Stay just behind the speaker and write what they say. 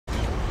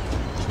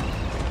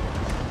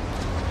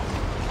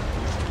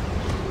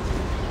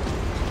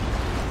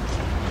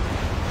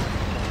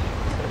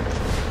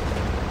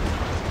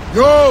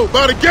No,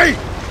 by the gate.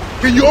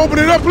 Can you open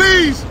it up,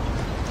 please?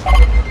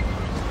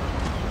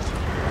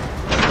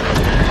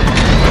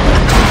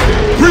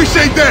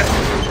 Appreciate that.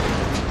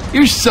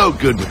 You're so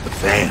good with the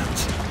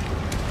fans.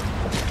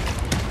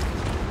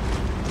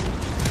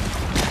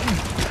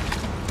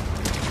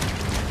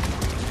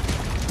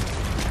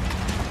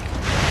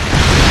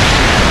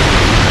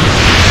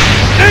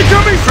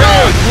 Incoming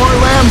Fred, more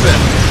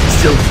lambent.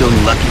 Still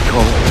feeling lucky,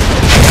 Cole?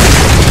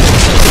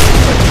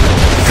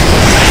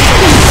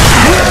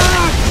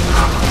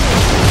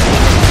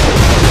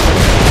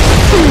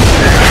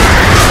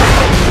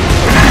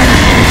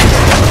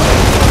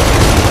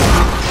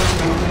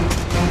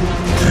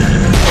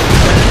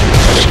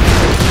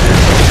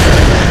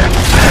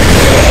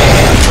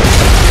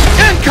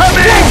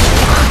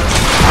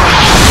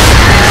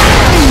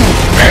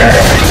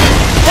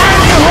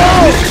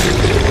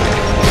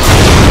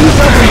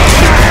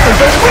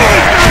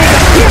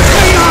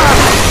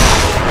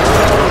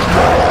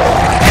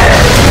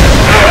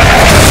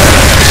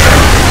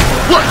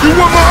 You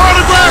want my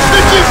autograph,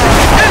 bitches?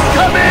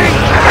 Incoming!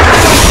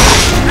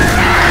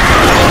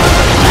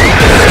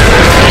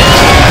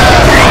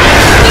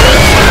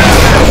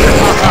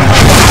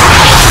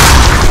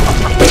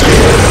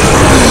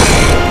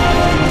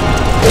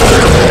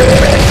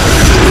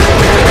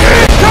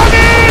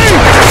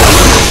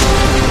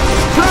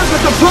 Turn the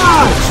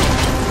supplies!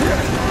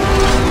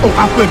 Oh, I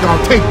think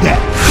I'll take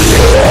that.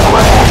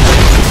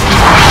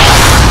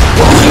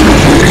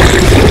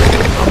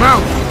 I'm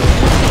out.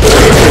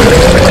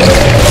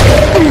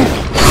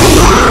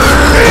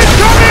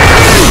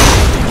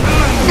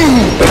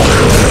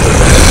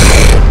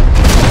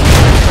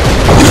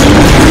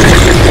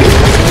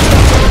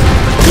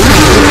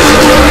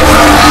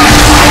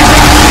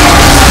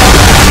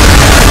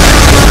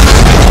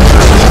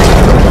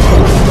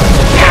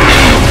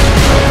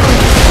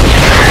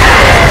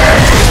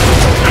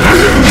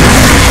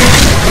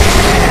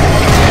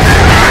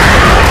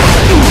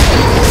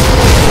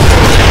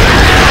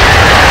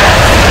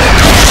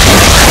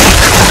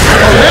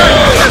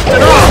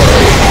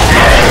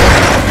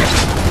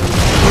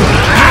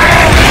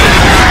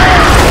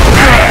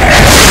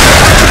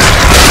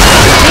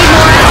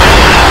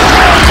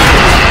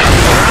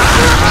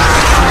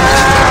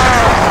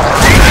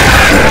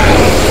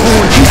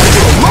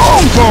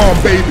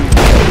 Baby.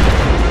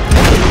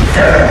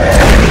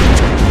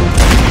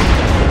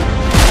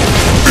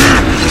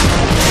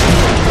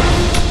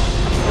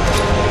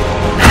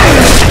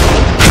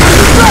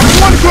 That's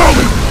one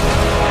going.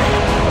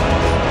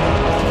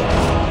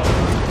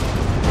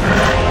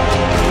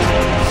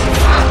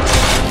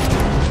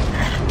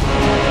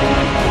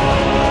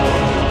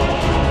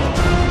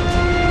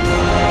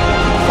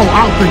 Oh, I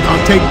think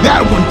I'll take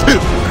that one too.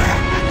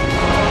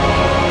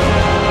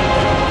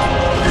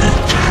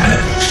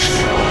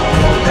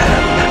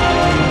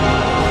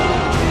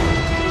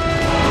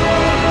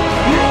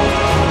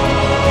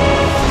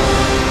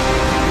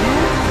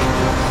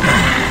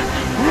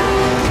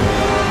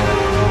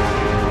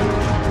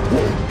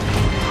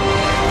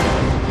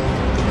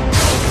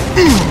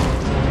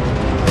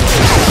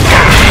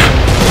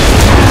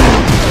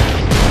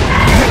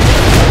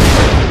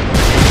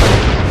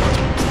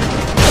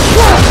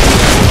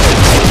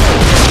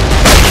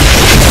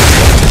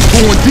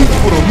 Going deep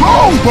for the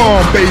long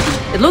bomb, baby.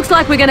 It looks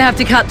like we're gonna have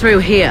to cut through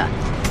here.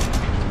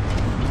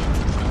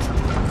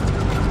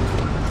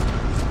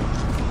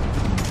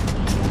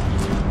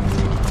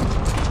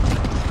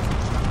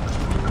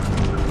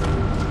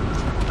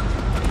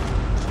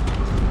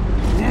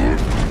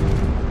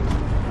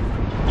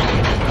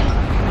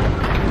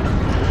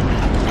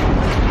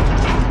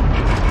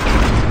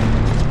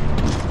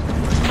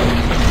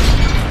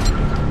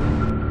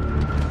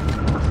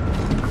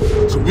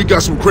 We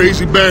got some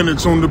crazy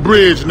bandits on the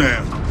bridge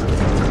now.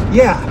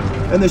 Yeah,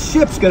 and the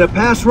ship's gonna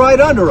pass right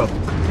under them.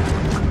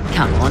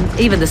 Come on,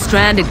 even the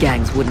stranded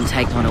gangs wouldn't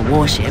take on a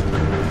warship.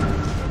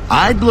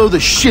 I'd blow the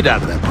shit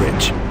out of that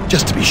bridge,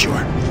 just to be sure.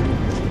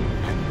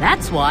 And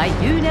that's why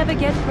you never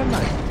get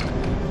promoted.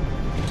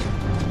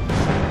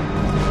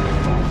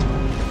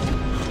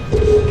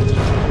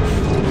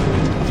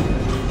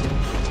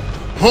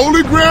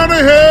 Holy ground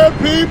ahead,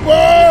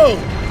 people!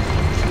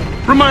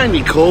 Remind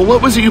me, Cole,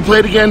 what was it you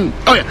played again?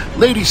 Oh yeah,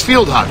 ladies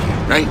field hockey,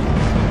 right?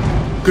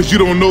 Cause you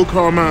don't know,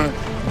 Carmine,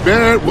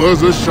 Barrett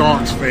was a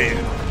Sharks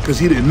fan. Cause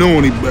he didn't know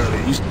any better.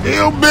 He's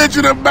still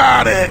bitching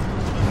about it.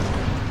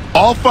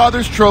 All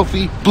Father's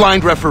trophy,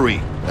 blind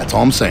referee. That's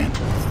all I'm saying.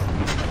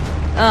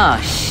 Oh,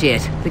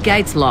 shit. The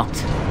gate's locked.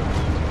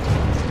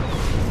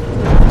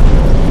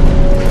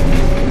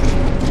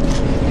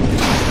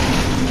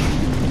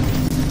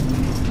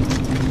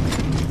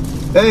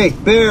 Hey,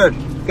 Baird,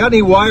 got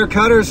any wire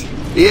cutters?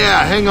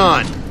 Yeah, hang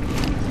on.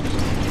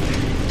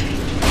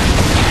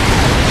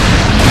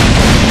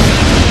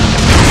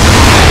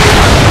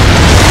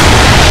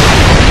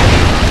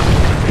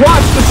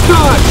 Watch the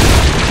studs!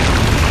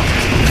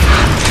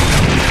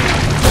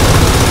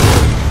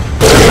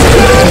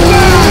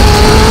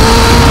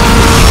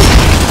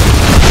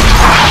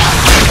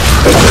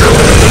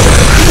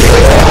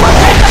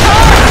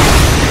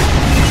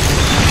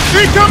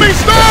 Incoming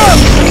storm!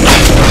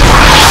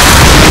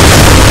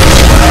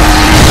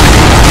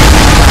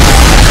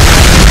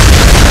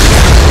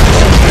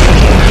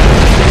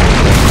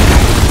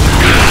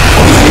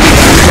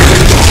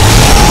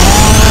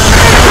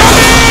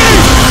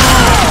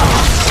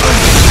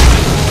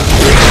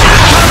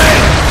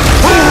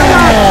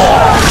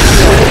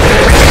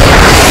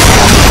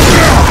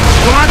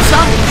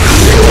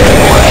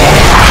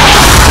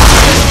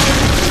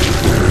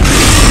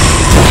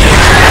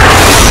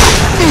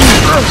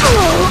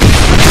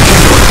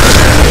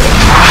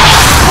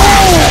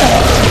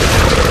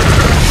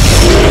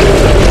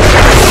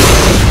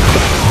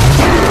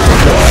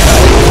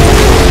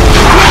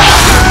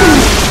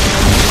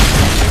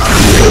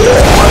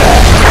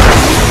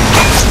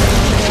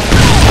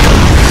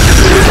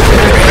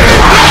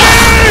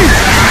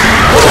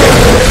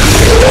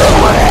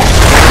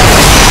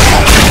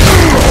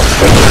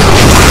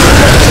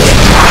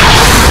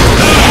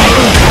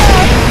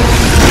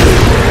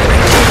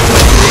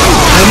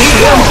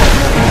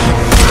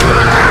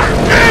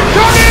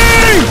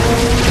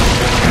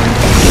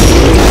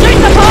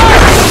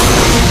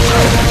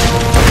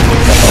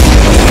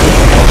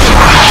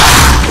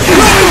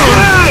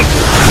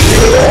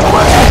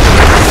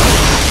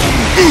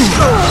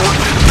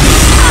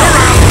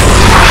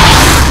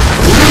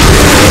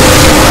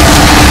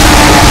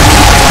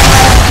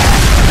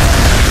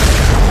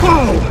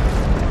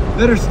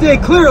 Better stay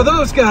clear of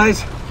those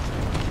guys.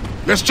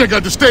 Let's check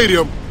out the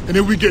stadium, and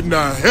then we getting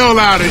the hell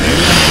out of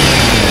here.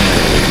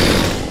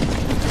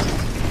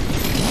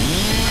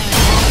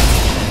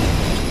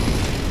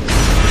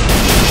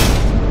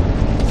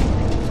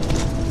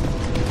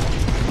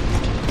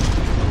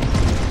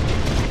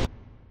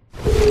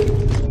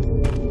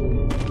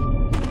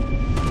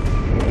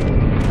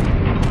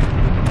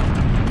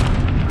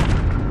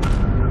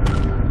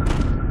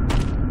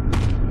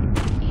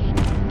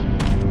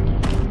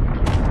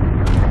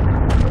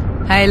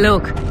 Hey,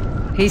 look.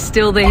 He's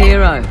still the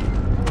hero.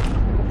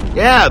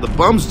 Yeah, the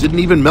bums didn't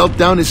even melt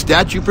down his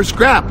statue for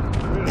scrap.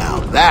 Now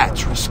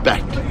that's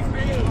respect.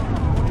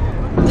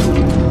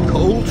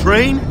 Cole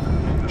Train?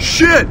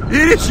 Shit,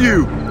 it is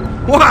you!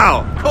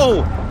 Wow,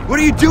 Cole, what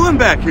are you doing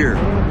back here?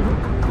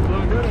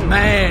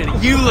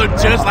 Man, you look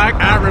just like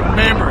I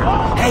remember.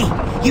 Hey,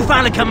 you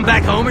finally coming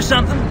back home or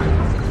something?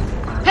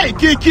 Hey,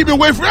 kid, keep me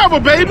away forever,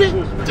 baby.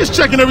 Just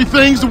checking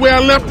everything's the way I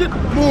left it,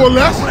 more or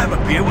less. Want to have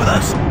a beer with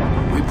us?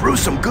 We brew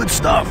some good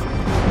stuff.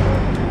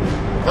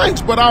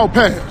 Thanks, but I'll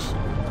pass.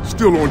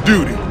 Still on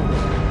duty.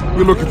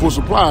 We're looking for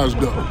supplies,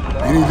 though.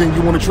 Anything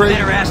you want to trade?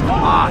 Better ask the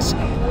boss.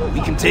 We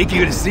can take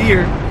you to see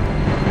her.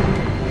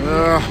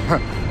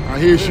 I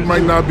hear she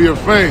might not be a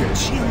fan.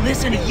 She'll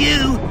listen to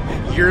you.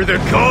 You're the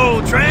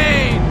Cole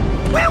Train.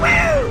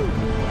 Woo-woo!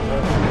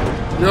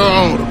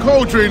 Yo, the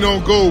Coal Train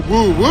don't go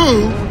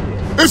woo-woo.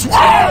 It's woo!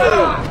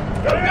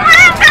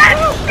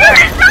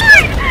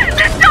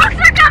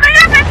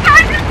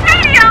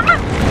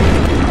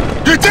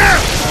 Get down!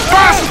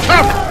 Find some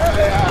cover!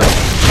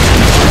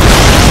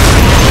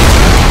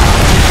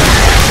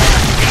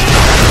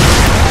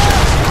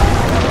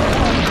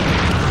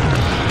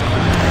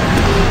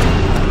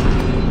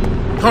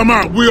 Come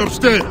out, we're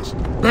upstairs.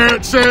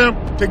 Barrett, Sam,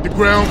 take the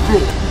ground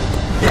floor.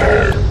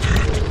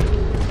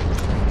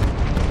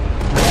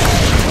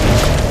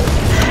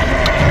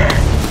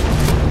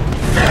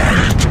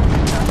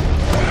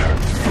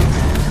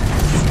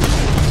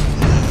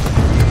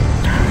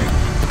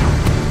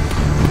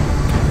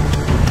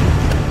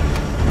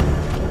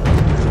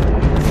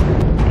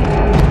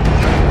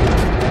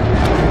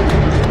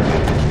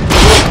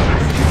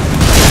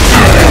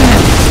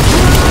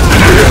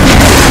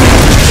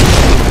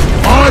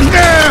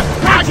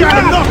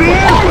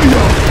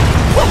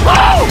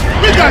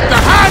 We got the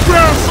high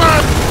ground.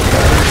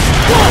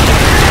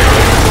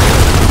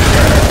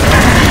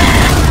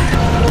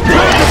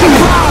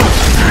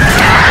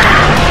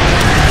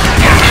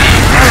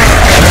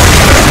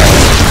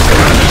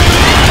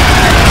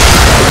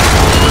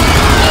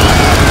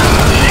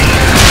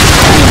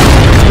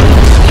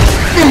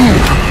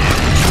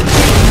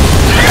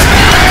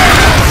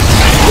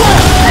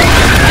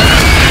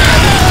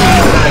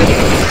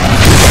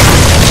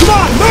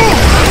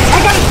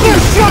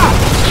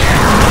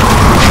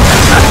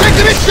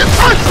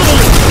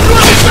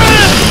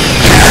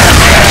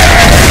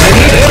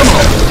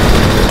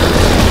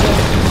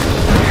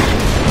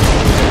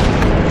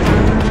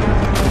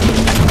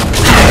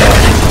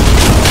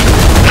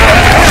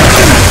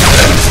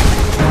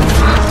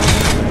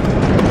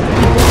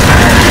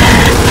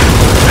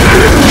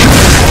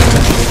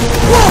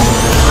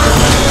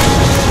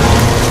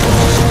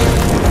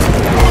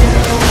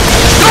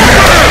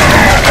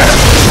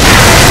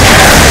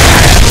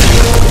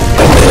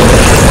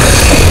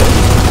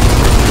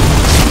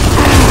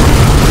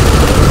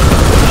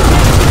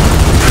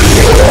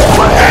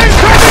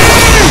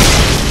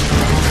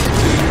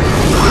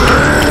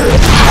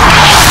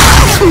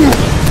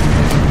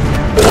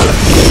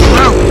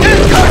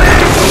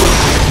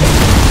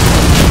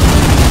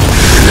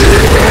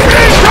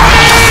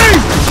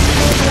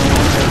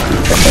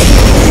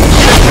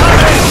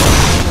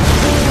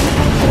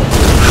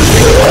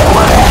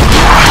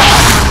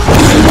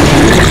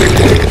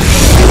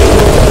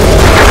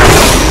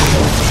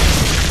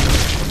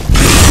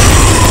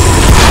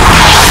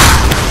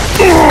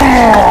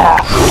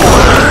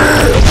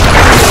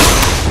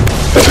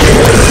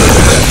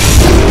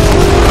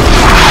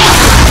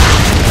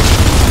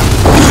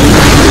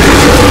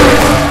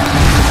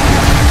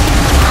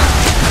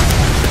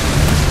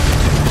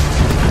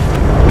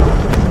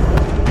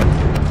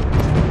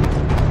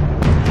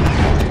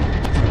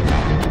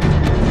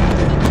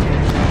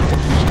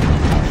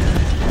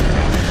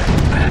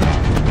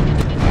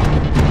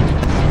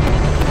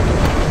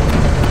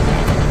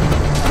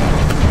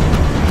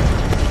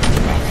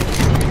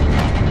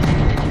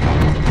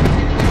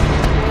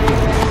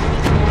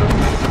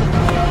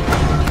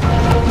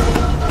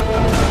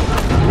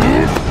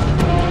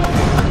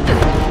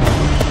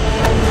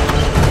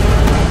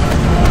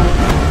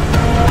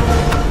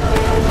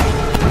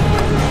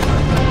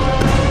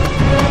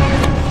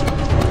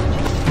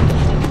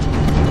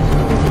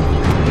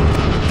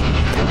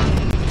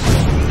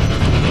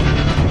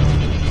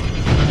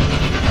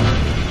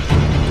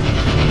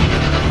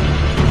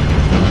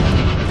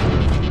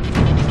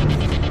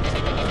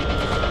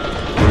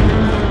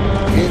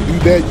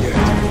 dead yet.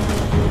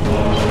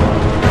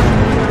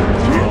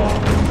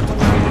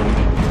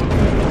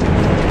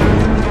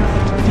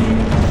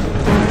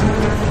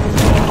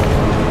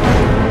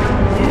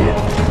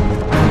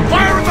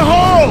 Fire in the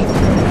hole!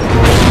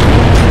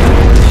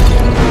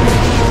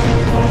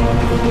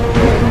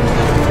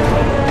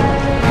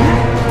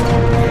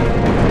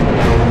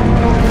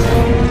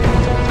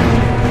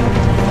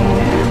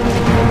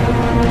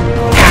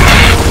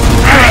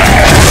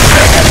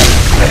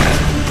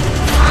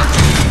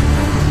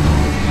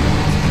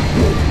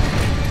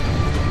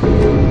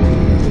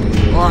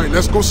 Alright,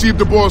 let's go see if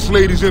the boss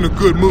lady's in a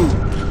good mood.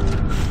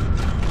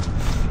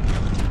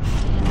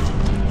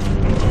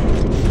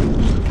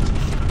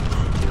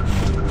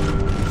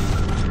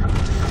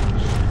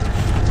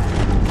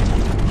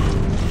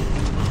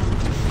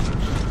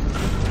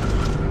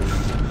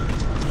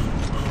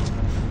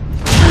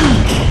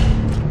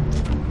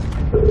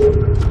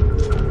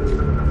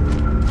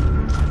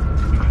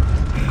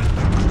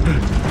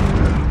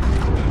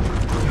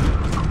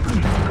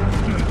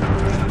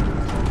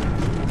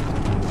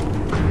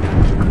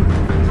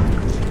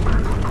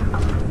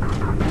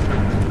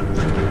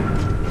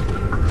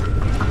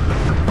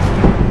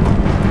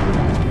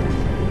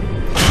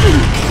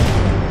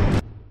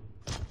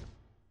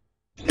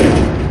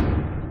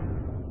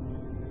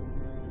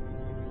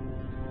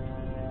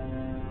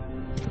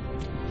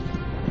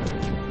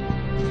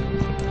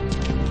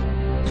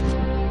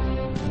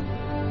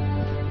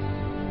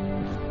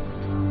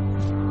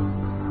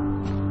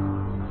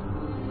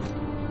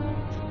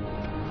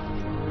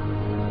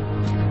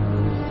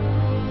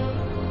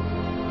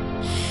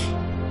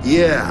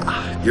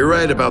 Yeah, you're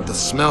right about the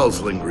smells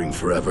lingering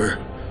forever.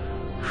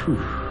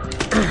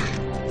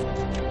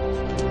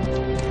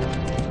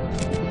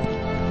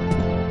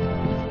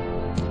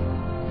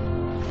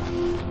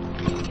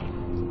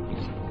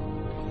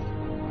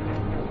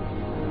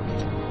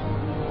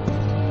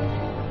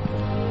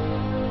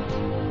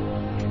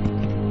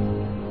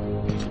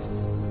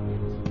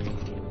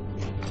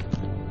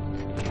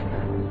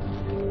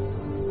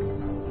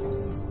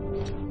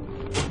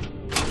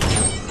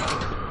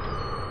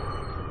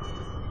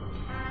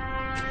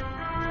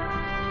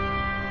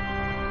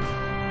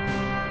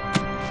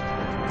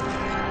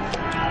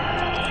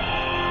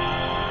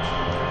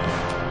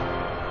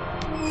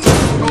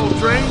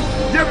 Train,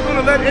 you ever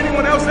gonna let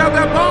anyone else have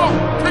that ball?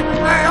 Take the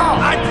guy off!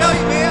 I tell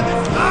you, man,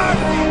 this is our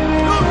team!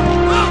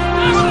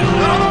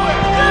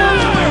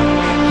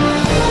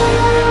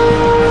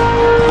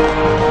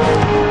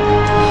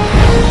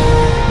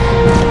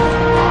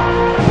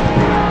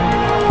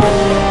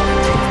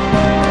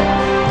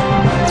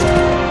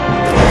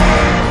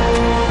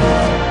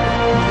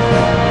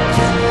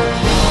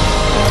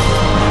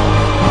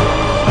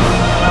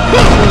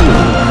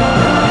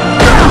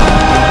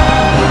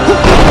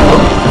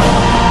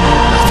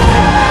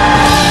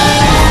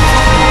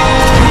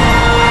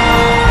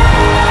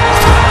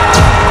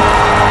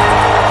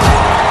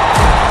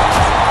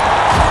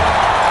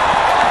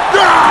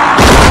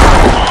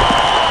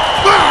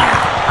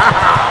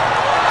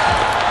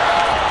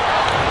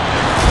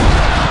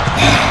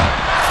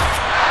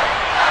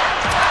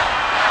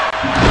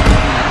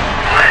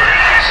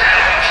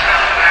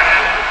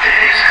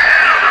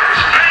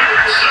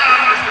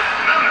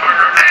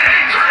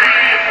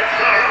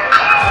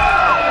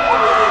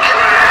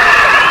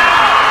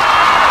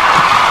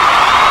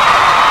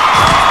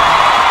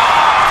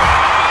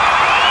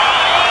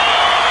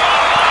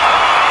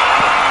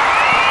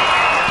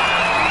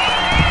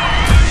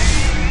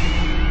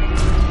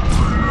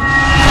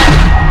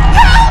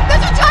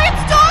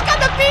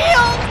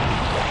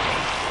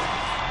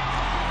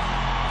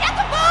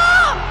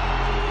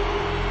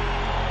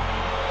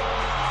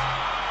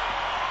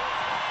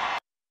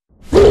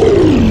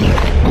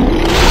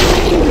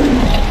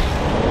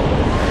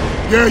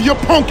 Yeah, your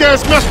punk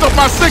ass messed up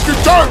my sacred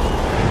turf.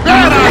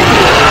 Bad idea.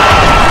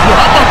 Yo,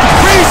 I'm about to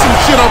clean some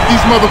shit off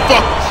these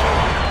motherfuckers.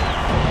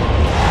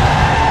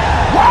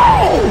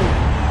 Whoa!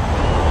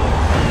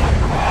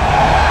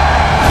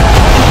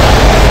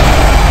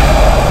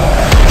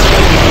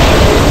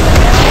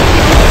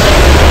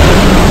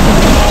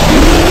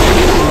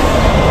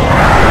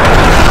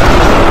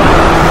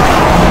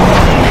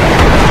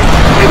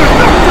 Ain't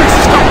enough tricks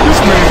to stop this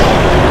man.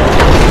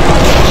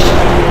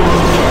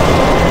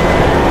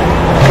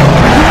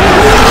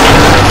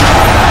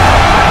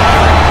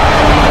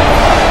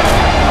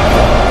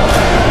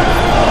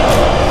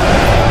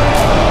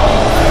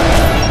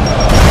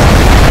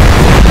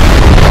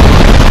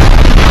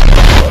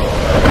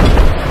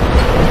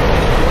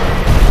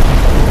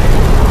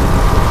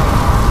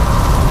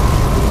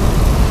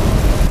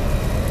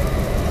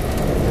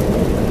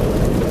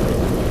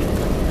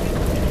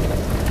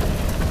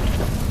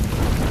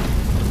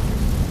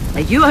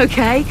 Are you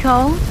okay,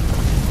 Cole?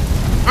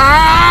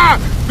 Ah!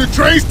 The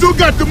train still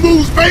got the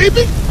moves,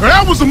 baby!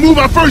 That was a move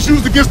I first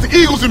used against the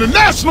Eagles in the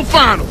national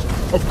finals!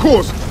 Of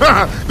course,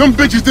 them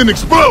bitches didn't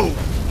explode!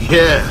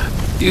 Yeah,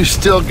 you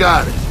still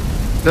got it.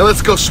 Now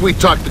let's go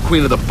sweet-talk the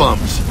Queen of the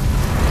Bums.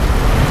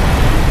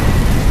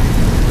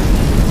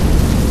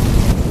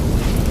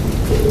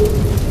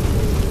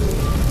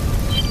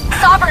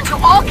 Sovereign to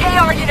all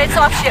KR units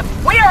off ship.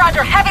 We are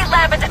under heavy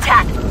lambent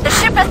attack. The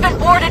ship has been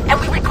boarded and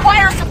we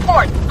require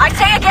support. I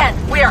say again,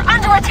 we are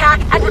under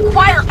attack and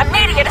require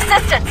immediate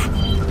assistance.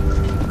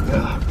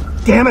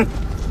 Damn it!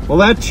 Well,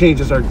 that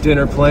changes our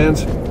dinner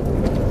plans.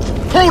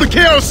 Hold the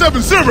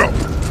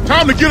KR-70!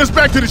 Time to get us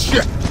back to the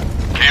ship.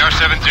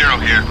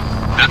 KR-70 here.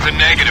 That's a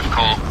negative,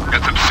 Cole.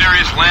 Got some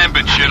serious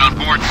lambent shit on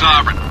board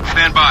Sovereign.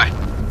 Stand by.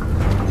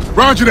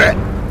 Roger that.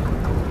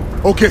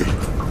 Okay,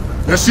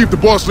 let's see if the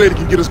boss lady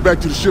can get us back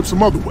to the ship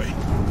some other way.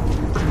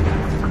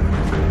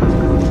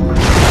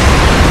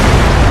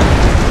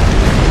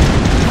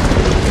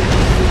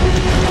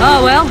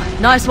 Oh well,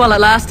 nice while it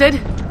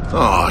lasted.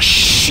 Oh,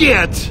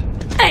 shit!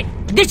 Hey,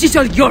 this is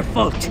all your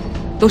fault.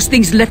 Those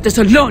things left us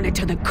alone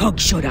until the cook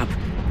showed up.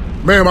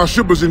 Ma'am, our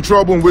ship was in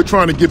trouble and we're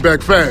trying to get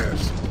back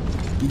fast.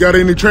 You got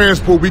any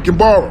transport we can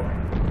borrow?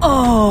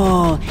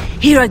 Oh,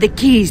 here are the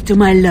keys to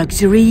my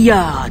luxury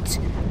yacht.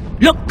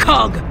 Look,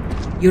 Cog,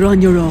 you're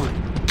on your own.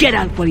 Get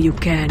out while you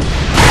can.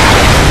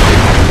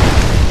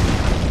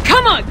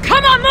 Come on,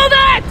 move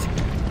it!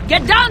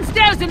 Get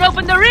downstairs and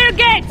open the rear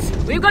gates!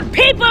 We've got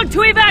people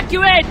to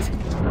evacuate!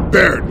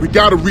 Barrett, we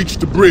gotta reach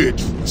the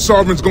bridge.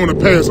 Sovereign's gonna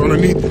pass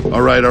underneath it.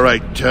 All right.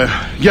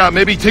 Yeah,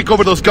 maybe take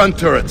over those gun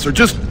turrets, or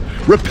just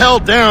rappel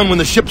down when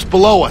the ship's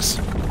below us.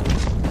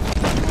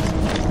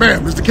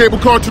 Ma'am, is the cable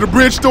car to the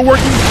bridge still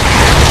working?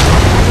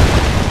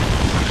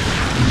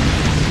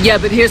 Yeah,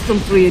 but here's some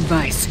free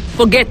advice.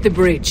 Forget the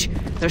bridge.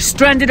 They're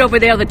stranded over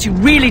there that you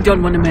really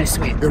don't want to mess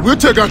with. Yeah, we'll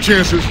take our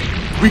chances.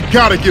 We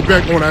gotta get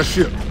back on our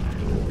ship.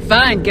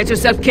 Fine, get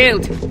yourself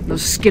killed. No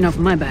skin off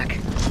my back.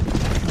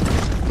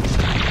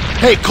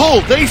 Hey,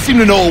 Cole, they seem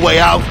to know a way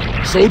out.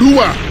 So do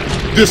I.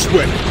 This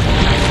way.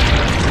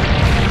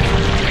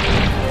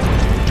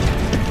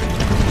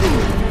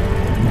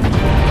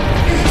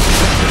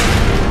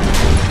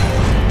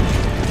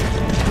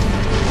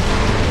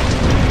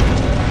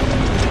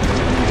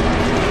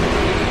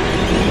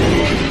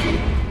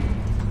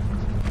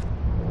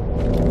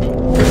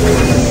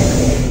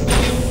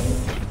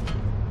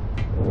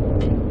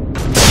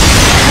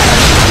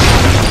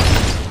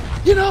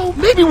 You know,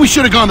 maybe we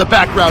should have gone the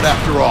back route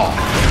after all.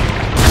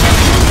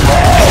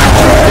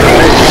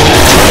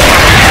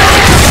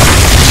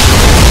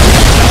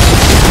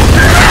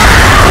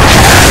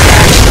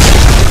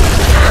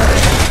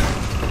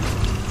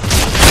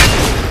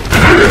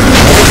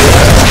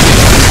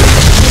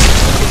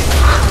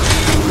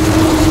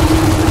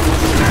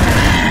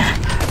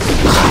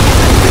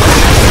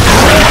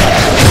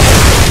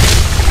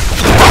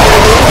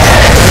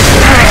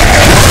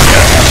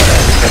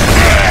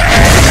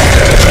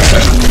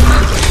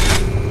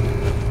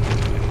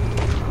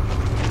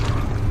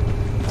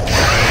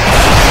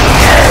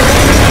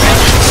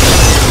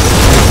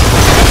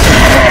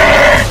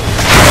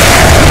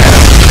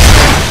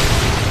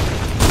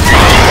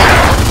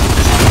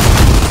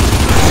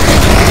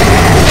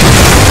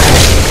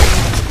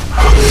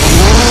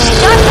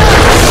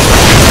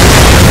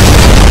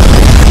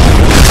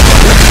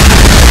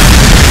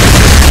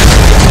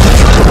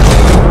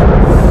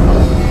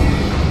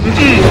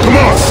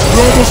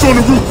 On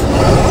the roof.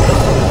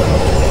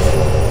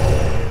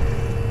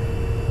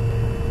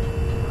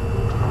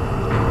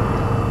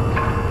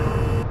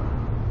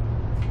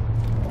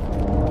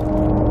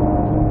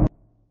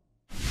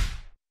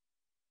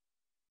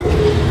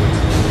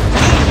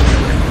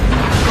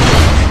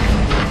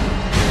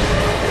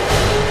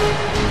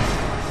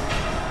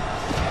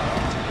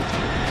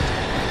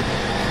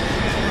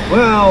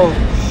 Well,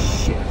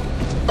 shit.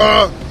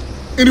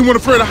 Anyone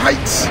afraid of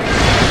heights?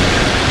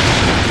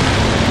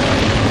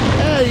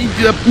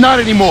 Not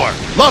anymore.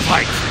 Love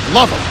heights.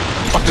 Love them.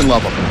 Fucking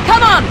love them.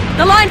 Come on!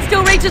 The line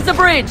still reaches the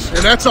bridge!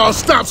 And that's our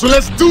stop, so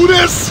let's do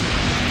this!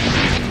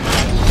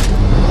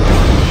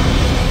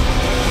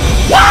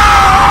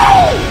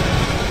 Wow!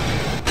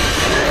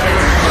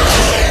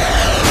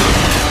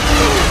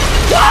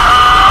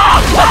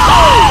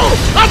 Wow!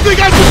 I think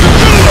I just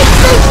invented a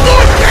blue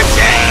sword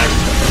kitchen!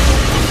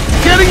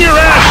 Getting your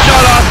ass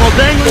shot off while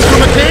dangling from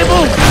a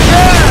table?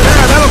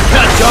 Yeah, that'll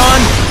cut, John.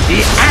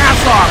 The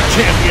ass-off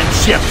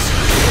championships.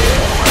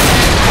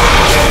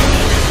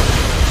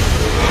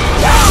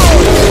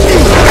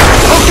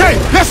 Okay,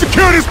 let's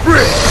secure this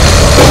bridge!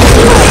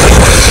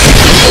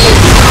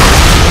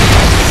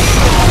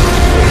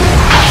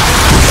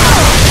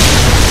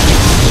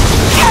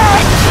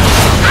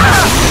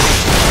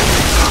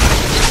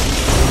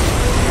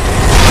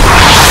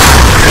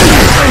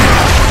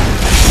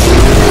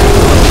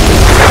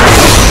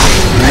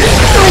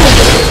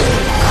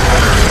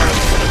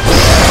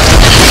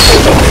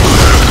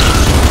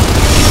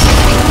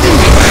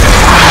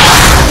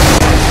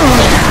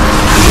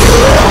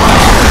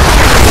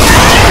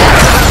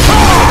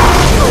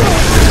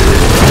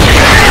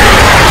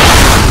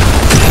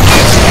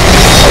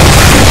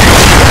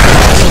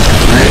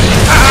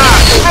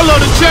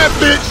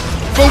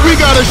 But we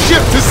got a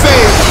ship to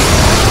save.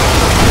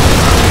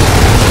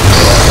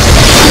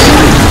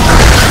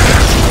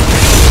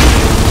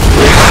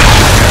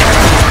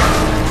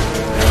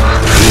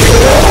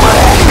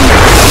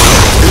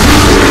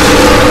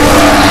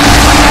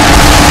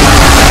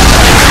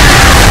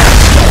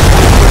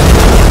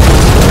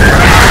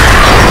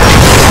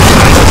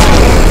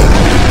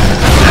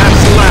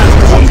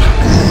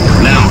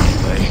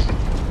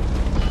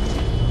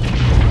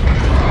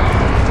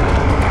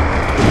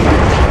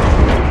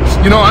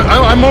 You know,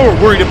 I'm more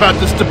worried about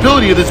the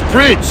stability of this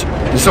bridge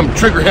than some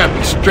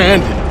trigger-happy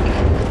stranded.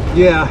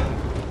 Yeah,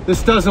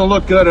 this doesn't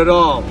look good at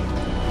all.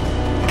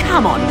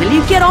 Come on, will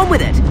you get on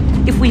with it?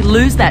 If we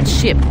lose that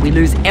ship, we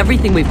lose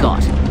everything we've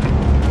got.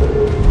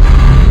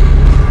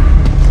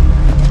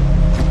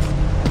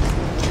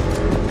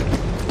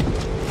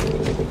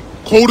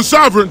 Call the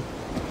Sovereign!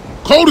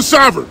 Call the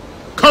Sovereign!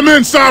 Come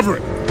in,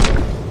 Sovereign!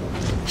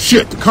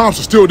 Shit, the comps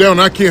are still down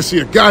and I can't see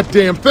a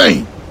goddamn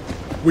thing.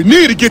 We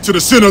need to get to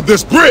the center of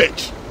this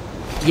bridge!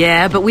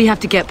 Yeah, but we have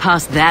to get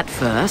past that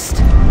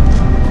first.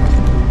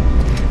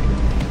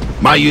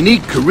 My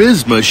unique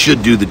charisma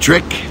should do the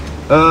trick.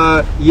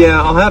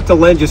 Yeah, I'll have to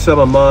lend you some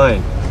of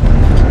mine.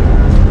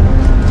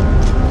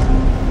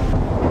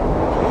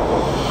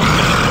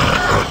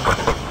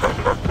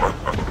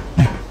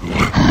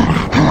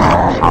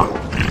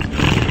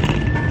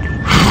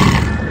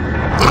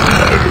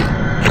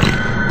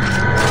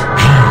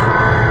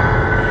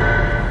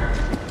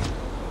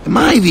 Am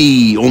I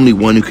the only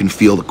one who can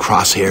feel the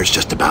crosshairs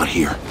just about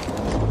here?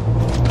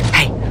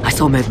 Hey, I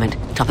saw movement.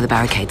 Top of the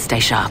barricade, stay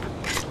sharp.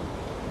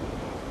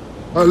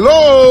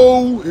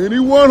 Hello?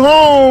 Anyone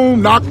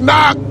home? Knock,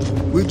 knock.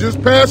 We're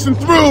just passing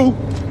through.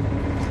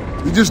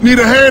 We just need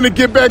a hand to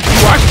get back to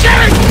our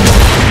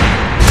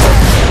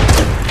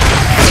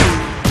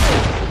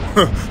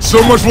shit!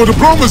 So much for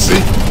diplomacy.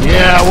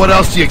 Yeah, what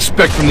else do you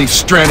expect from these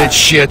stranded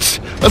shits?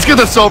 Let's get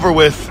this over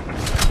with.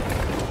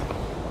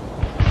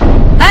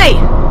 Hey!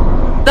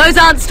 Those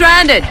aren't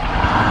stranded.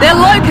 They're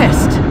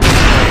Locust.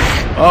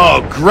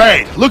 Oh,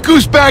 great. Look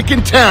who's back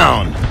in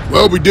town.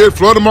 Well, we did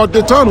flood them out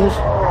their tunnels.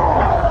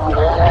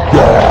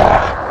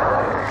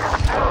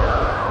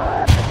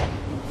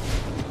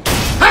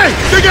 Hey!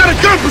 They got a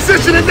gun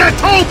position in that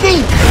toll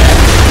booth!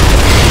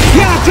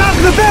 Yeah, top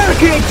of the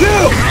barricade,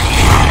 too!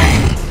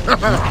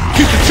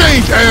 Keep the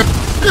change, Ab.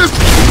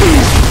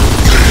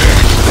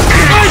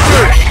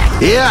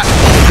 Yeah,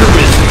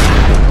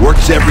 charisma.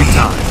 Works every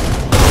time.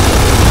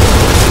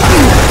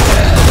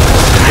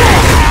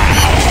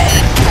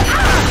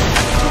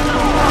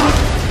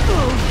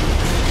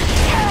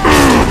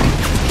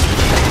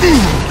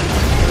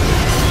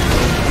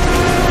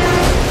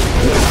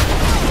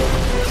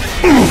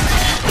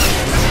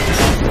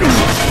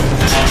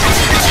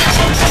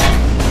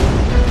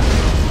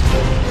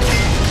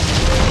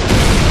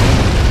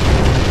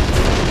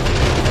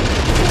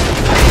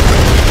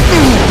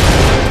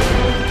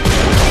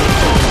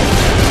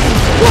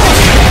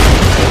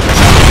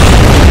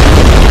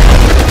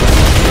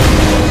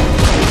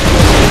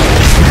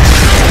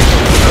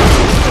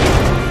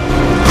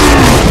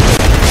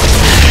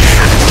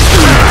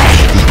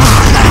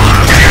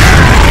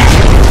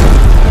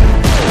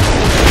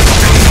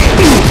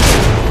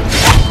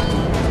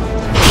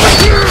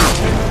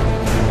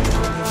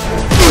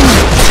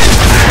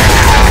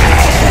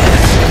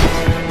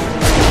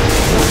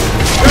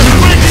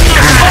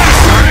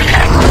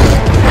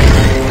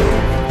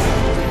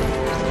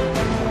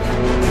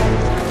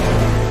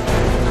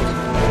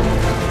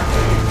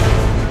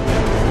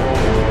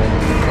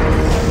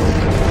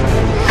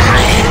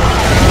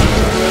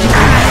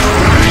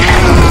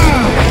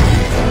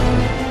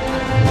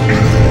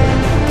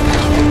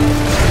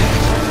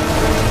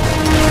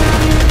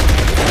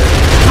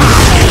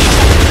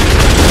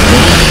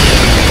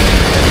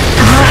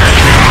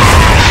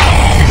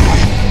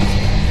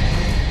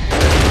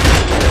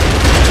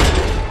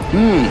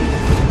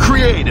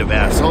 Creative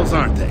assholes,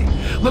 aren't they?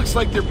 Looks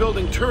like they're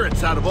building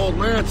turrets out of old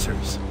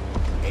Lancers.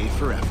 A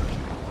for effort.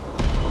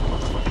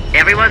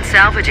 Everyone's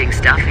salvaging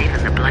stuff,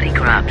 even the bloody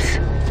grubs.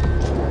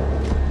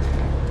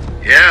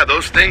 Yeah,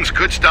 those things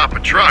could stop a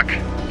truck,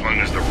 as long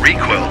as the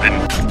recoil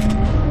didn't...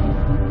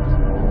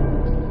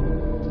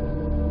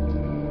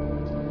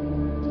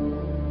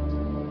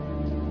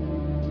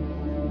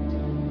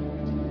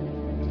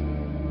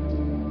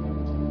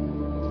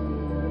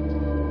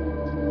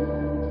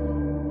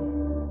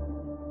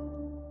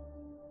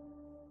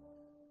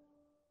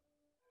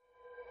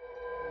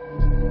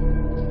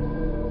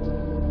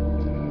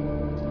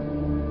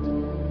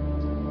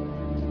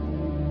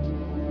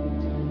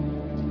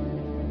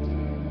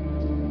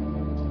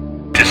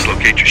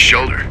 Dislocate your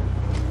shoulder.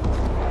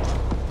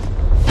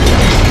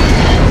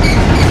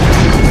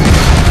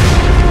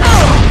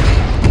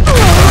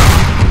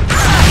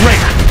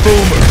 Great,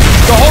 Boomer.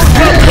 The whole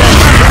club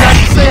forgot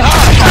to say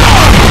hi.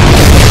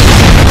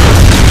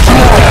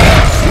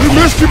 We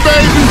missed you,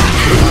 baby.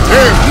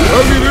 Damn,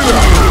 ugly it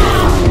up.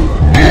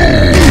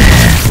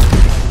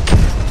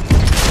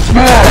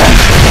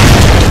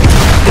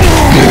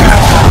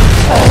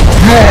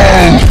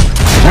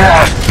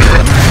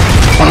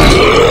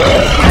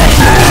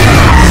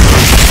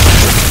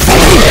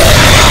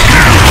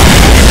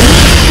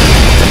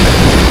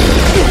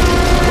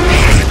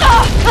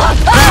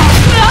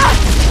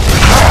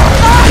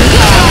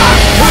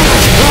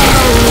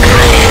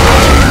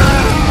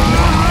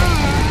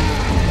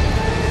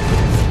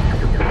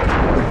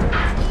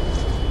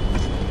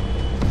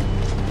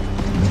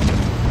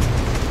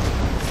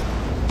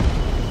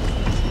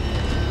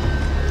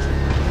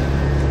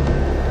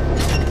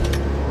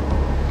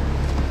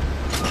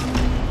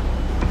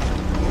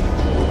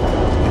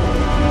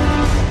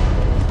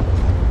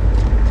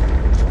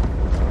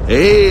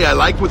 I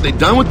like what they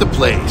done with the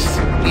place.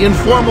 The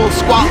informal,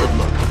 squalid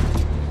look.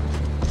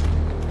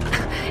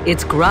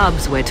 It's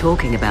grubs we're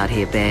talking about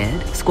here,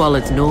 Baird.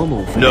 Squalid's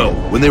normal. No,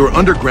 when they were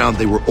underground,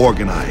 they were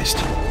organized.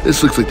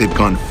 This looks like they've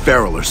gone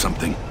feral or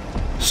something.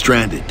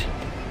 Stranded.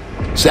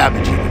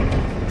 Savage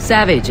even.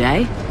 Savage,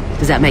 eh?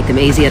 Does that make them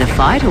easier to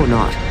fight or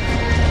not?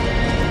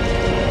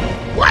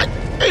 What?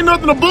 Ain't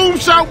nothing a boom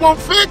shot won't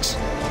fix.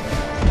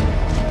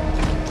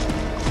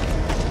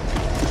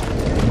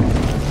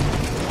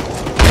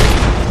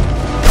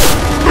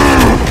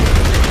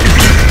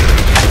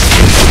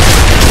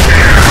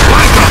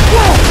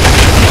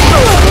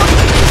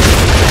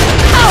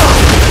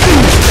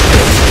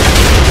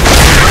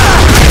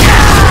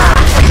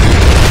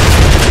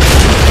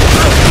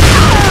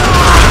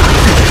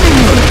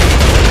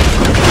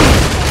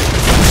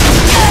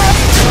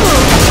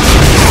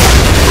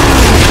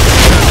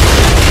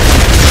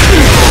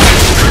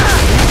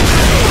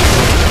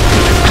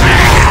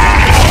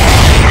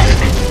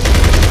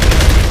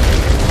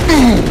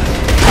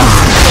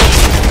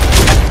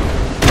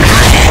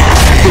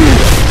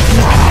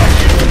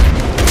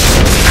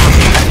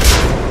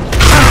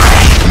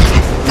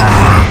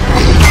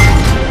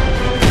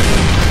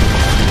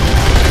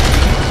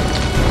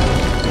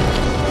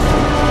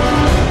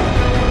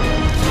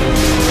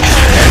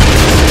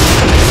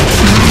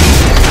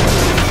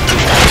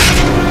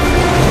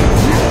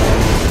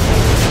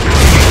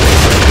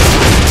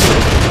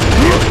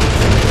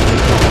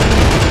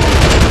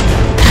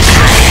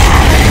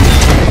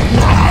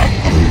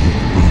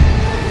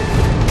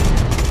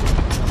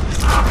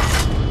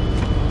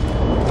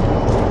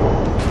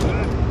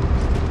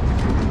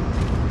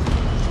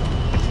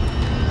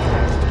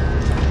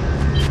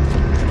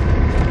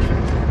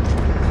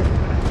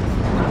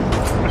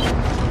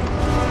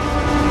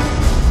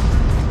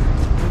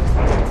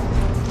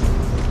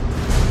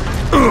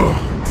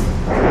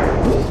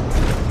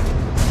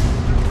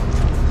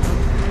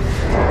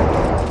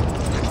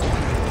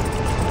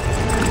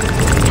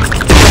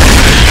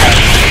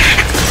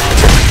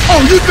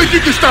 You think you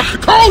can stop the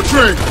coal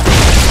train?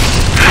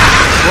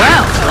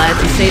 Well, glad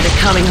to see that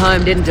coming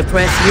home didn't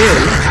depress you.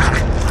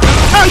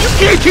 Hey, you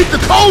can't keep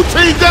the coal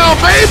train down,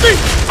 baby!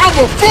 I'm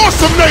a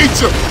force of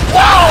nature!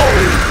 Whoa!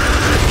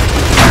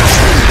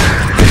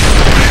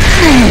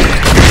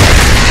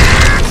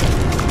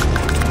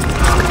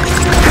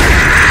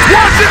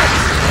 Watch it!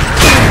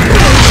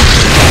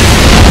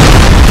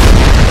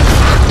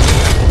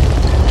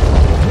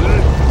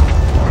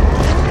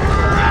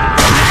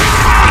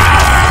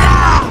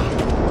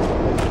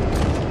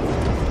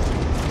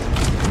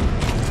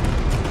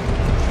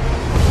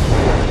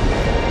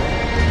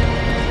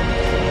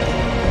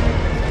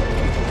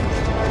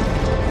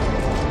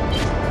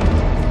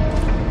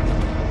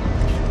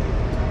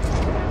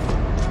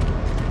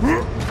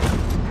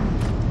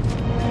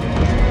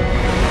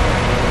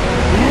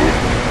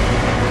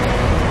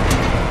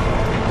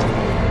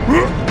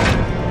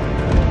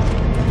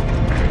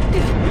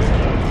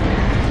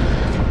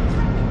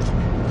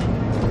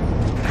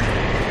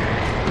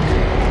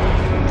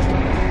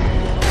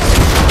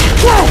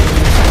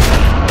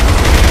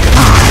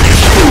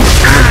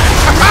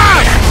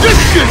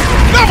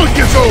 Never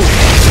gets old!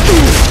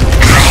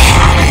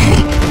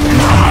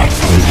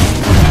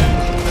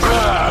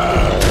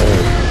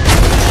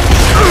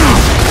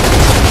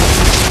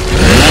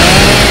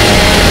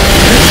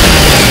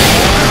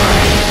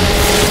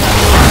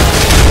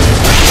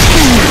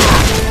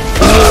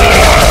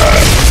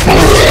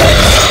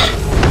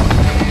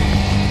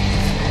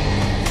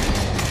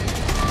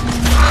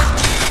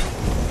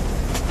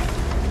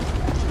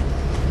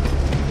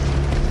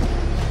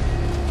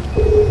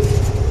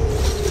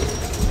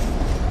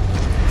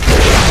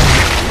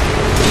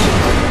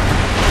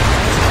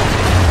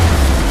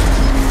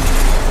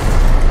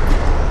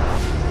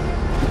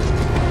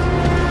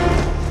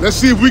 Let's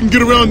see if we can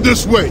get around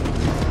this way.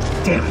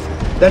 Damn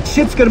it. That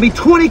ship's gonna be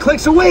 20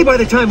 clicks away by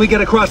the time we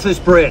get across this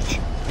bridge.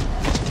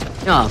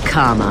 Oh,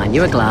 come on.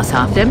 You're a glass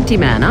half empty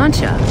man, aren't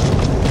you?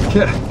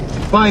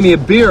 Yeah. Buy me a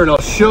beer and I'll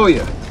show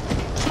you.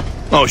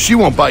 Oh, she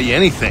won't buy you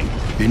anything.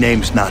 Your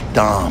name's not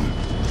Dom.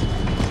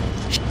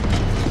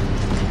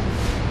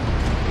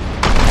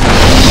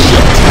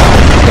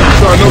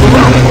 Try another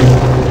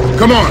round.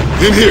 Come on,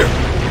 in here.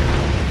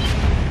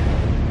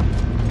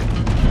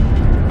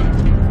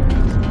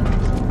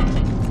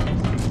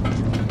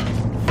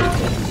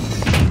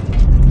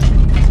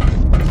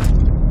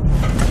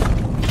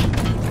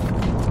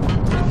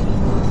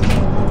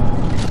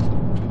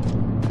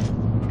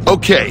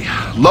 Okay,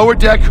 lower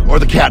deck or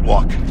the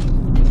catwalk?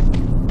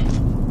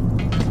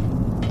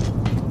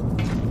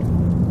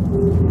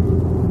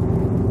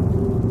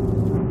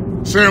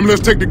 Sam,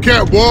 let's take the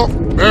catwalk.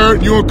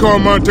 Barrett, you and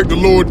Carmine take the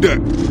lower deck.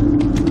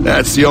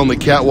 That's the only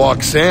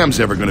catwalk Sam's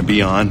ever gonna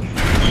be on.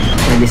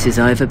 When this is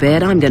over,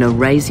 Baird, I'm gonna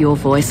raise your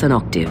voice an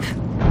octave.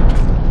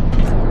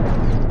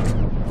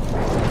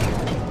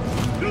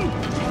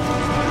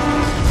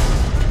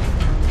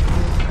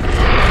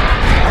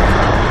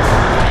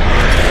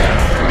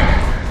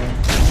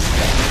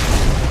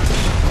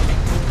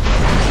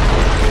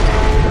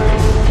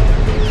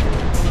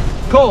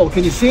 Cole,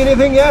 Can you see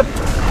anything yet?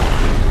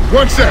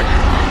 1 sec.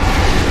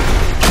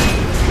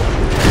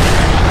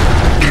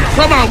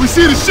 Come on, we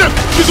see the ship.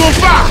 She's on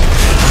fire.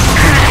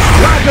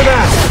 Roger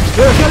that.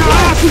 They're gonna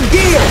ass in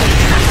gear.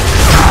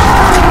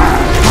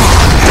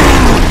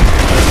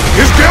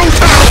 It's go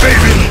time,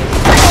 baby.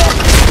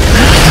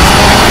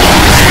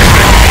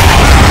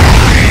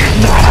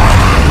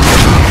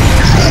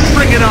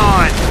 Bring it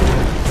on!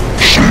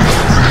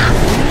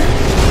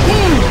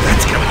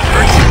 That's gonna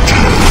hurt.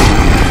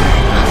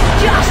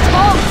 Just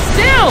hold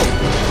still!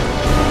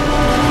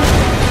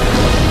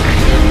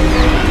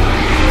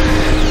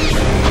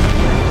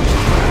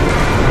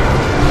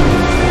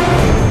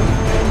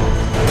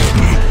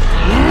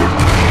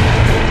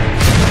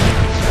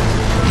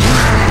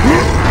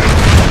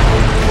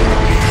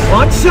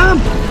 Want some?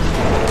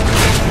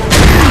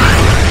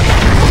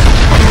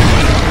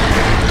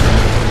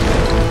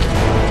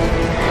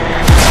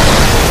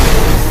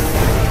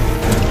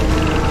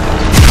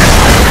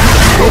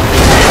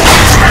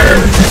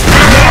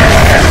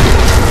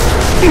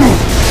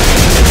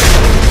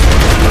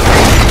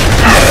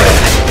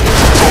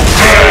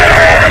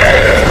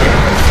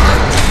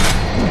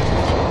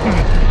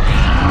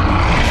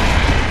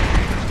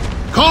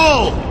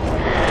 Cole!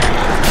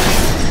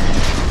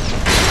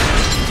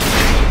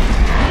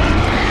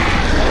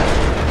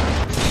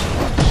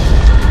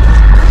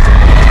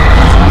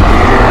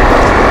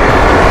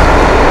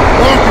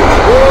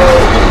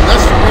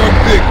 That's one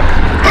big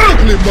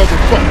ugly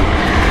motherfucker.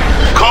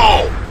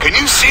 Cole, can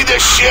you see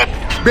this shit?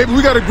 Baby,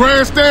 we got a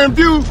grandstand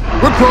view.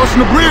 We're crossing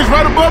the bridge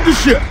right above the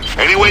ship.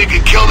 Any way you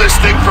can kill this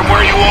thing from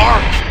where you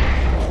are?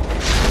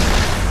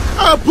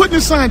 Putting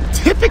it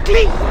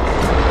scientifically?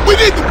 We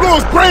need to blow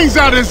his brains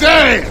out of his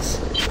ass.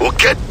 We'll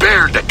get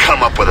Baird to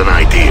come up with an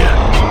idea.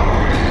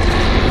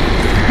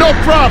 No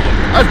problem.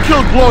 I've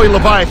killed glowy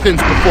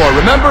leviathans before,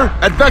 remember?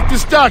 At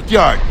Vector's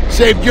dockyard.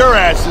 Saved your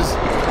asses.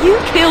 You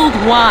killed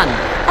one,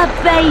 a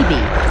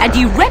baby, and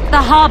you wrecked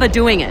the harbor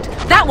doing it.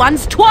 That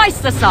one's twice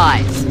the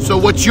size. So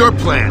what's your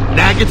plan?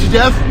 Nag it to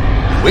death?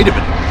 Wait a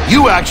minute.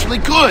 You actually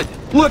could.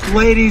 Look,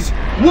 ladies,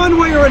 one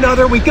way or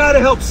another, we gotta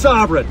help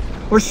Sovereign.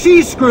 Or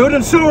she's screwed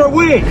and so are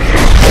we.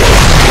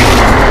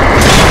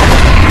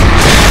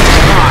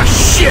 Ah,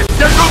 shit!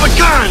 There go the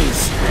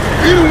guns!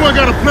 Anyone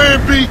got a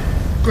plan B?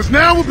 Because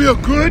now will be a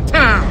good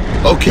time.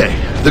 Okay,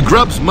 the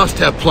grubs must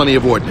have plenty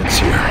of ordnance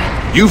here.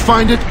 You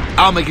find it,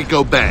 I'll make it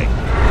go bang.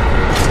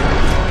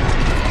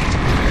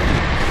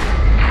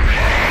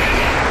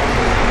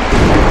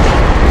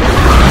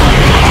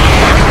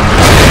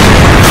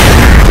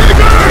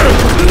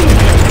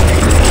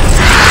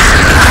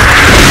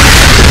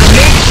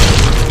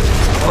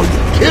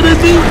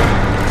 Kidding me?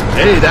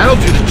 Hey, that'll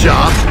do the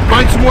job.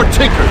 Find some more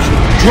tinkers.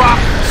 Drop,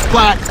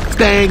 splat,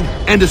 bang,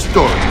 end of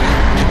story.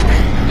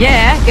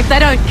 Yeah, if they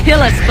don't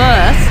kill us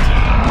first.